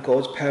and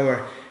God's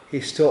power, he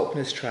stops in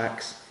his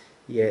tracks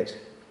yet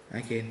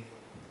again.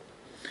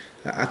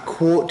 A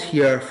quote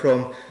here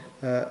from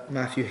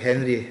Matthew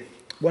Henry,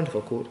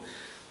 wonderful quote,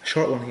 a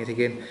short one yet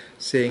again,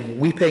 saying,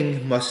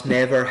 weeping must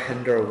never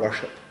hinder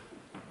worship.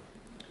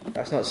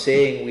 That's not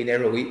saying we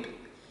never weep.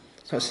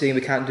 It's not saying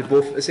we can't do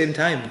both at the same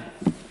time.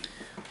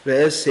 What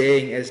it is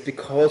saying is,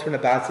 because we're in a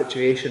bad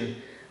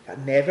situation, that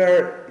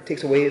never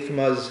takes away from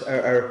us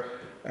our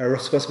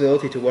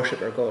responsibility to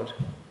worship our God.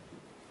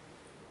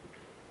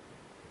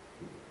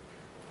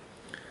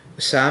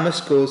 The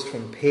psalmist goes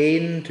from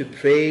pain to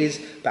praise,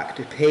 back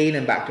to pain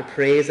and back to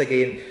praise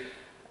again.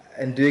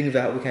 In doing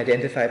that, we can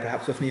identify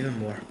perhaps with him even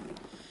more.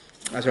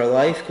 As our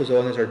life goes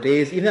on, as our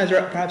days, even as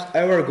perhaps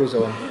hour goes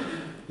on,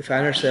 we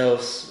find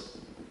ourselves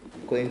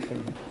going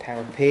from a time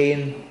of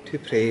pain to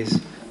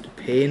praise, to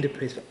pain to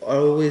praise, but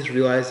always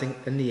realizing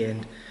in the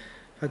end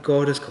that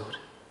God is God.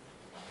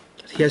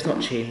 That he has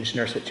not changed in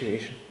our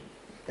situation.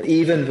 That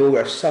even though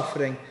we're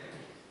suffering,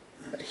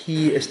 that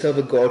he is still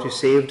the God who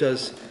saved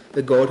us,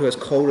 the God who has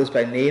called us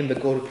by name, the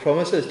God who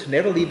promises to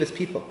never leave his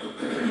people.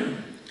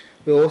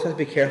 We also have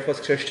to be careful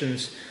as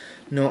Christians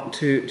not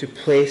to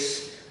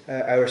place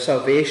our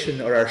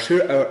salvation or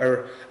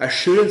our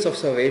assurance of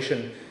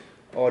salvation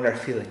on our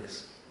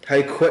feelings.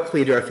 How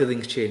quickly do our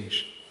feelings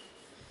change?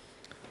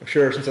 I'm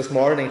sure since this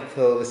morning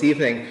till this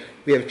evening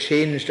we have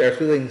changed our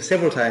feelings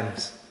several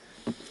times.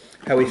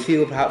 How we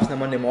feel perhaps on a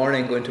Monday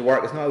morning going to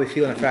work is not how we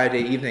feel on a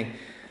Friday evening,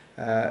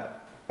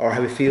 or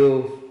how we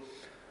feel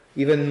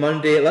even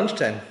Monday at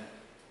lunchtime.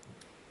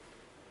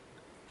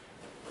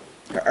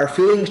 Our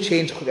feelings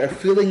change. Our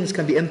feelings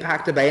can be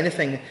impacted by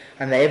anything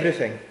and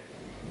everything.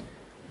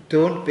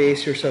 Don't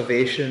base your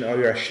salvation or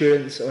your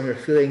assurance on your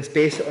feelings.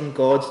 Base it on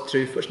God's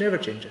truth, which never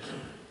changes.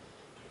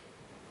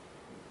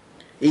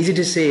 Easy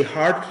to say,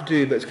 hard to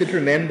do, but it's good to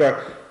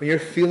remember when you're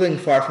feeling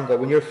far from God,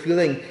 when you're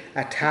feeling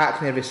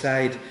attacked on every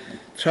side,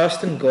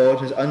 trust in God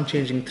and his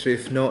unchanging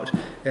truth, not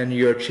in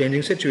your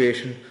changing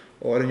situation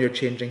or in your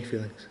changing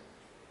feelings.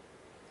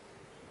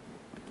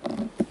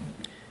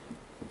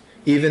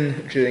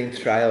 Even during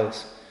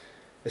trials,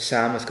 the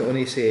psalmist can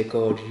only say,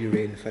 God, you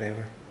reign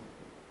forever.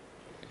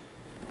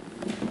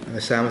 And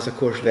the psalmist, of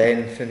course,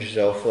 then finishes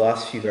off the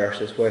last few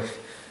verses with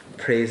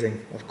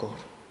praising of God.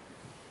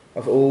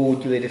 Of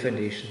old you laid the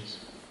foundations.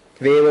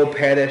 They will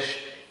perish,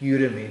 you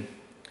remain.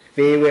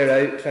 They wear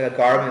out like a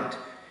garment.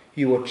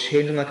 You will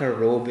change them like a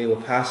robe. They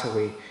will pass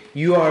away.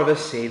 You are the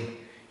same.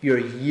 Your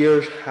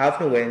years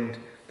have no end.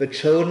 The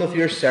children of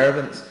your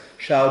servants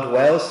shall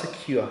dwell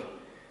secure.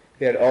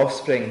 Their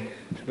offspring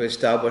shall be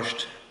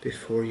established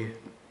before you.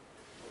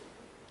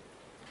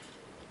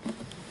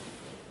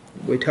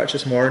 We touched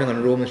this morning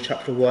on Romans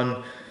chapter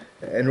 1.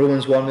 In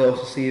Romans 1 we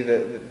also see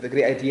the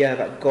great idea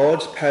that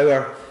God's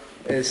power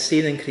is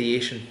seen in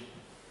creation.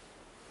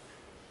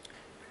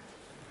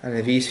 And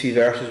in these few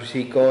verses we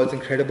see God's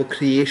incredible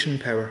creation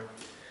power.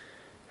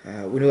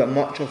 We know that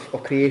much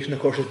of creation, of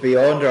course, is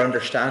beyond our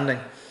understanding.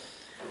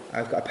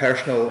 I've got a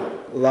personal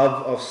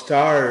love of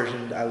stars,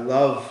 and I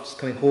love just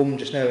coming home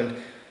just now, and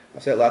I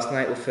was out last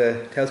night with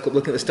the telescope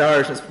looking at the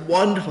stars, and it's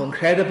wonderful,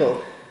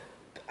 incredible.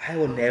 But I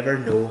will never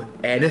know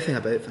anything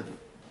about them.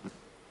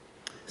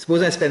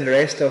 Suppose I spend the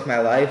rest of my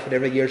life,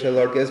 whatever years the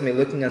Lord gives me,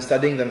 looking and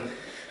studying them,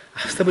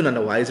 I've still been none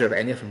the wiser of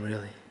any of them,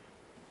 really.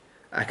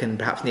 I can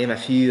perhaps name a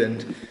few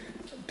and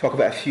talk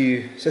about a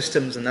few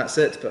systems, and that's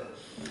it, but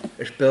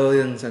there's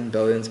billions and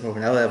billions more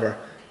than I'll ever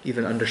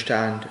even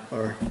understand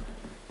or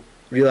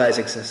realize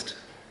exist.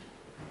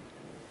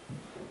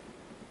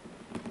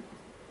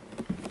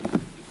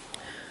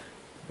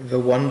 The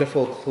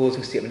wonderful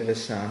closing statement of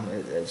this psalm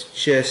is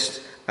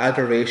just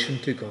adoration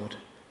to God.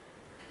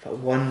 That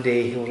one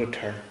day he will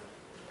return.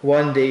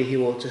 One day he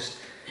will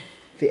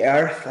the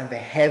earth and the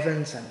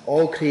heavens and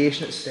all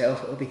creation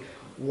itself, it will be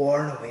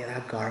worn away like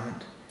a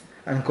garment.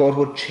 And God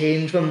will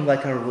change them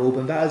like a robe.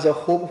 And that is a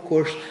hope, of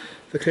course,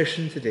 for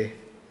Christians today.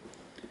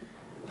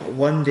 But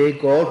one day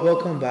God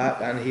will come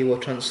back and he will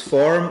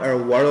transform our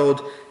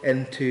world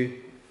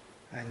into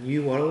a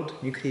new world,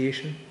 new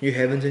creation, new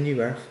heavens and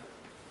new earth.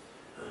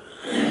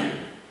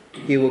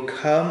 He will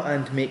come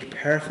and make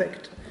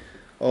perfect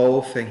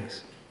all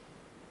things.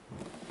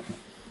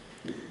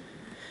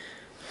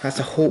 That's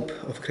a hope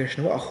of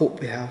Christian. What a hope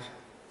we have.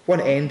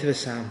 What an end to the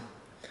psalm.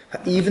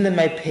 That even in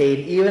my pain,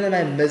 even in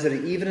my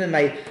misery, even in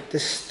my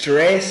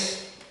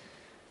distress,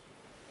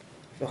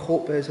 the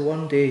hope is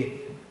one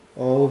day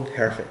all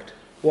perfect.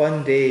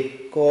 One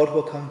day God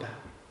will come back.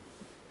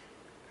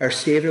 Our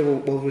Saviour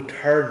will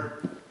return,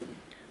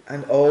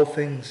 and all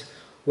things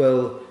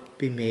will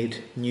be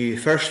made new.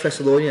 1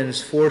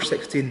 Thessalonians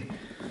 4:16.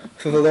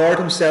 For the Lord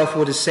himself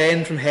will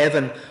descend from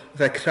heaven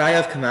with a cry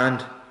of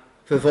command,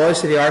 with the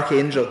voice of the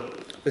archangel,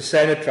 with the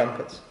sound of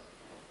trumpets.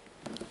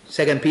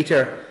 2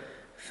 Peter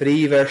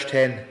 3 verse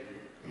 10.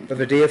 But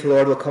the day of the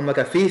Lord will come like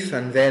a thief,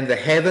 and then the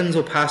heavens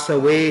will pass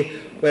away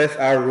with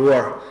a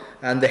roar,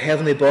 and the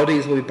heavenly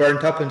bodies will be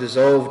burnt up and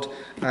dissolved,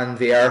 and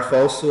the earth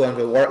also and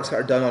the works that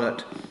are done on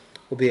it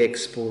will be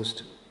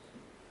exposed.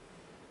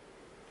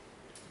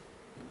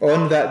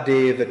 On that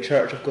day the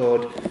church of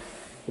God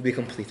will be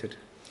completed.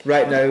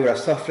 Right now we're a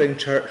suffering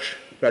church,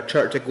 we're a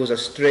church that goes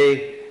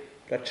astray,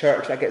 we're a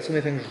church that gets so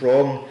many things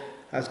wrong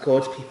as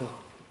God's people.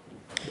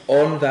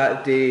 On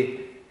that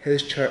day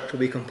his church will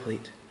be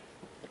complete.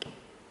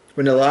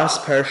 When the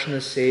last person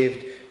is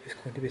saved, who's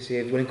going to be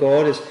saved? When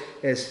God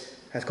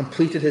has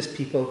completed his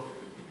people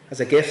as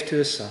a gift to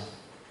his Son,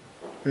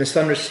 When the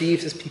Son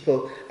receives his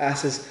people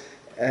as his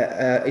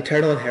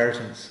eternal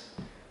inheritance,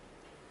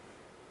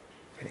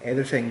 and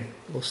everything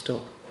will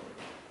stop.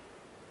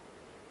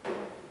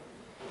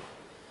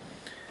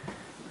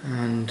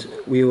 And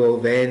we will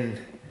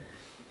then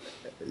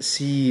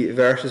see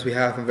verses we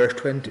have in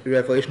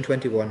Revelation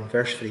 21,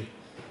 verse 3.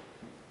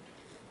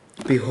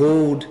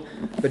 Behold,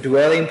 the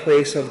dwelling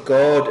place of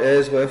God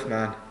is with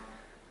man,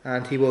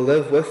 and he will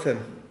live with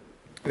them.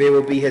 They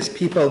will be his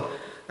people,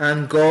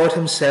 and God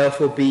himself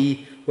will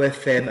be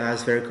with them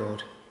as their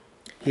God.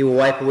 He will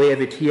wipe away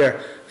every tear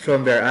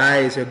from their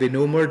eyes. There will be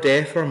no more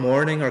death or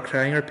mourning or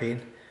crying or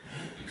pain,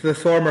 for the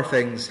former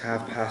things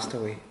have passed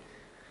away.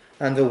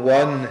 And the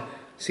one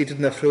seated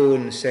on the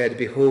throne said,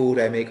 Behold,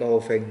 I make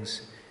all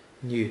things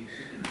new.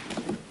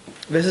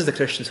 This is the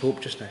Christian's hope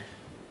just now.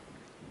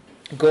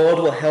 God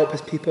will help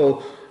his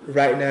people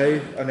right now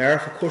on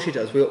earth. Of course he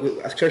does.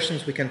 As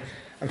Christians, we can,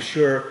 I'm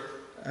sure,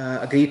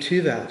 agree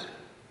to that.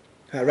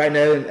 Right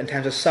now, in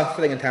times of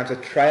suffering, in times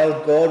of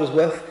trial, God is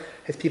with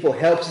his people,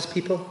 helps his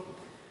people.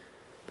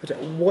 But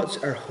what's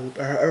our hope?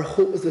 Our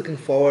hope is looking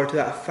forward to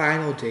that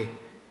final day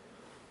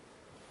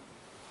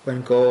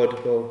when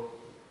God will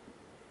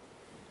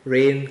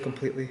reign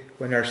completely,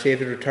 when our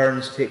Saviour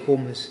returns to take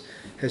home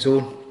his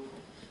own.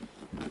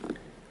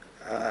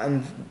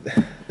 And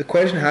the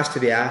question has to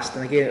be asked,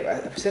 and again,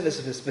 I've said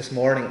this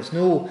morning, it's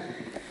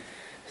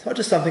not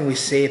just something we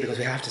say because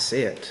we have to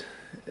say it.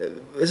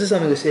 This is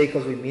something we say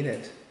because we mean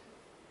it.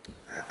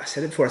 I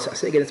said it before, I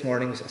said it again this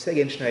morning, I said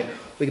it again tonight.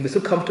 We can be so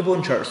comfortable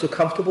in church, so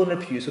comfortable in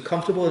our pew, so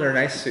comfortable in our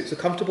nice suit, so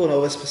comfortable in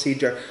all this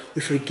procedure,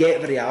 we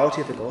forget the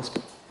reality of the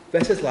gospel.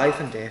 This is life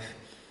and death.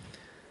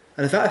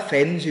 And if that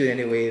offends you in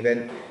any way,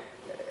 then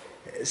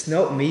it's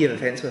not me I'm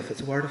offensive with,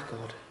 it's the Word of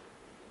God.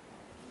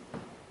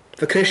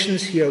 For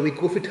Christians here, we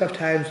go through tough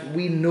times.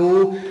 We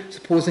know,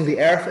 supposing the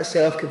earth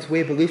itself gives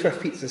way beneath our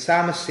feet, as the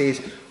psalmist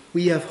says,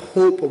 we have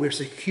hope, but we're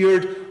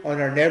secured on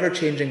our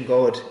never-changing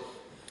God.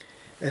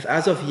 If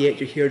as of yet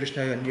you're here just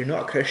now and you're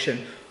not a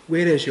Christian,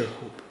 where is your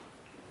hope?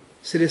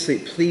 Seriously,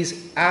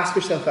 please ask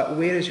yourself that.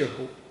 Where is your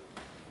hope?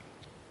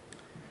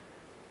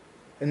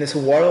 In this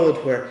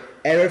world where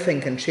everything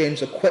can change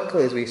so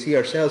quickly as we see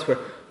ourselves,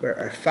 where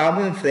our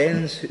family and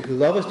friends who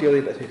love us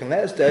dearly but who can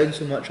let us down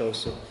so much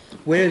also,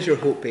 where is your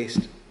hope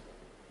based?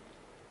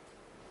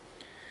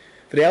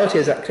 The reality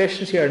is that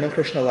Christians here and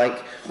non-Christian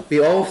alike, we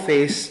all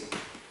face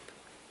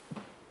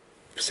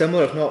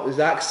similar, if not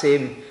exact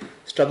same,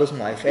 struggles in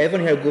life.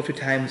 Everyone here go through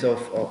times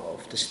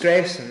of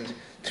distress and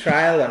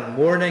trial and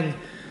mourning,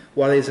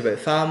 worries about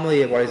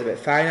family, worries about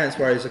finance,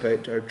 worries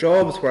about our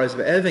jobs, worries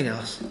about everything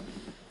else.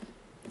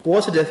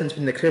 What's the difference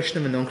between the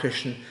Christian and the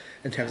non-Christian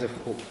in terms of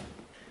hope?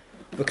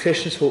 The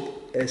Christian's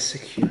hope is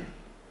secure.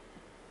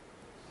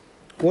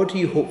 What do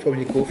you hope for when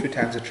you go through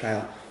times of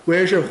trial?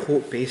 Where's your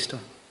hope based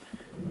on?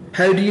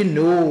 How do you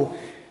know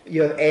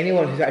you have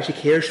anyone who actually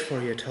cares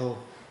for you at all?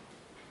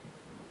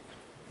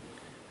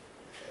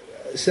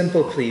 The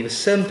simple plea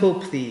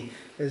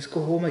is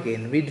go home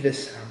again, read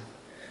this psalm,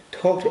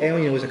 talk to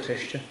anyone you know as a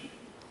Christian.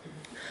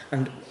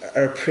 And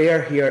our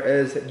prayer here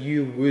is that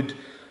you would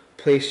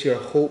place your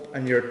hope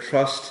and your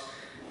trust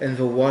in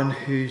the one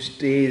whose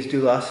days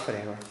do last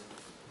forever.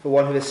 The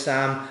one who the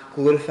psalm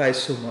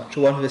glorifies so much,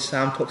 the one who the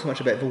psalm talks so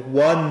much about, the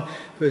one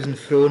who is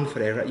enthroned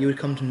forever. That you would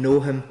come to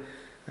know him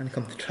and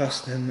come to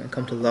trust him and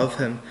come to love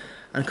him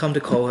and come to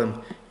call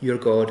him your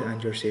God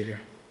and your Saviour.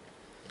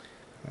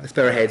 Let's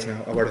bow our heads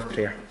now, a word of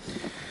prayer.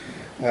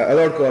 Our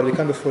Lord God, we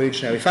come before you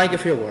just now. We thank you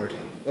for your word.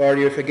 Lord,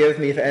 you forgive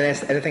me if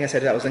anything I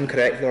said that was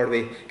incorrect. Lord,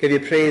 we give you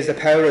praise. The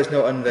power is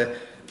not in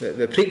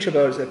the preacher,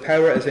 but the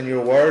power is in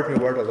your word and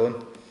your word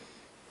alone.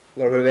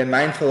 Lord, we're very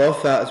mindful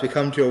of that as we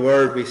come to your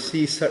word. We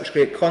see such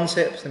great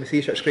concepts and we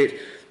see such great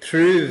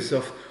truths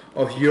of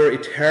your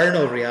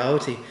eternal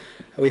reality.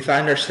 We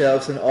find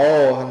ourselves in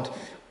awe and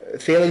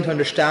failing to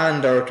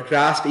understand or to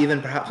grasp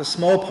even perhaps a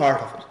small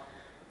part of it.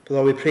 But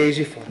Lord, we praise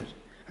you for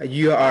it.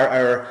 You are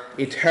our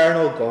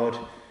eternal God.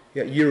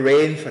 You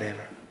reign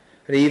forever.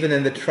 And even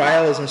in the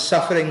trials and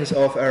sufferings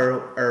of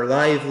our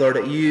life, Lord,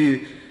 that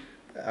you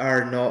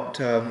are not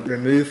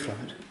removed from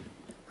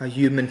it.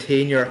 You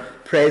maintain your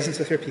presence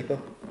with your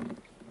people.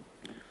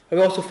 I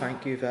also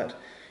thank you that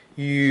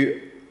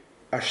you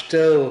are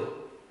still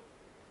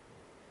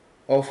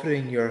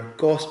offering your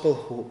gospel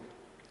hope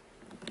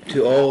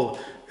to all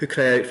who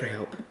cry out for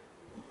help.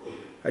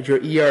 That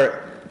your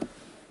ear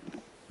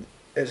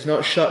is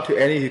not shut to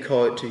any who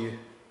call it to you.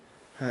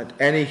 And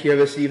any here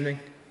this evening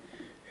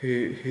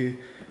who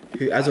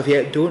as of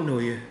yet don't know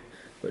you,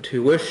 but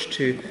who wish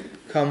to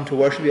come to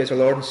worship you as our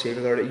Lord and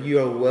Saviour, Lord, that you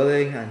are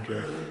willing and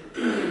you're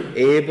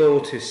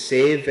able to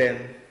save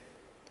them,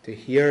 to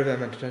hear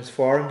them and to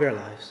transform their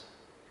lives.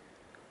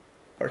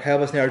 Lord,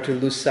 help us never to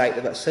lose sight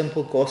of that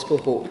simple gospel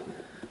hope,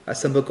 that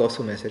simple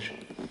gospel message.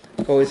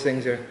 All these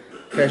things are in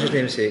precious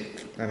name's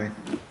sake. Amen.